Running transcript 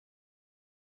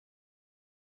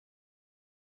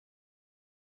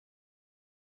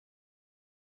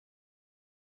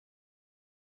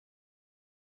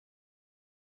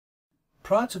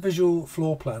Prior to Visual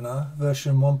Floor Planner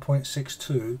version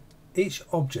 1.62, each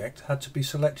object had to be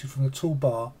selected from the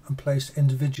toolbar and placed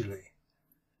individually.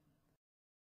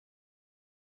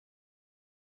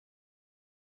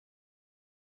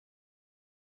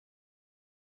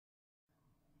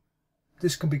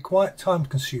 This can be quite time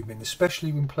consuming,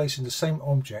 especially when placing the same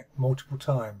object multiple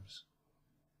times.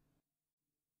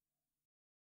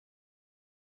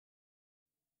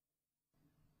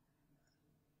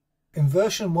 In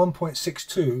version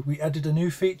 1.62 we added a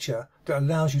new feature that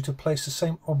allows you to place the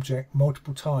same object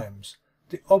multiple times.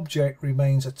 The object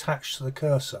remains attached to the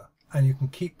cursor, and you can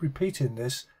keep repeating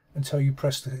this until you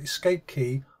press the escape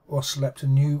key or select a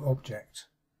new object.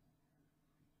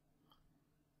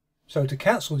 So to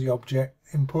cancel the object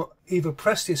input, either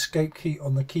press the escape key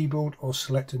on the keyboard or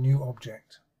select a new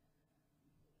object.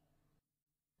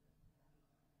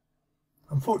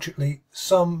 Unfortunately,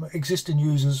 some existing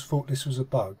users thought this was a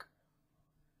bug.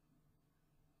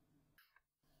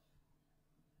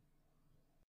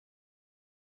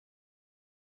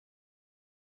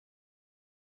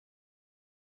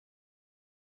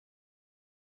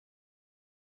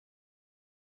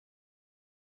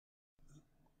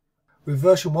 With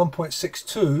version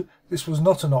 1.62 this was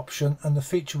not an option and the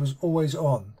feature was always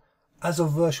on. As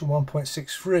of version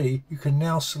 1.63 you can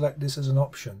now select this as an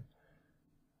option.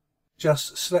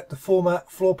 Just select the Format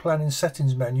Floor Planning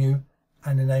Settings menu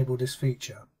and enable this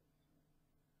feature.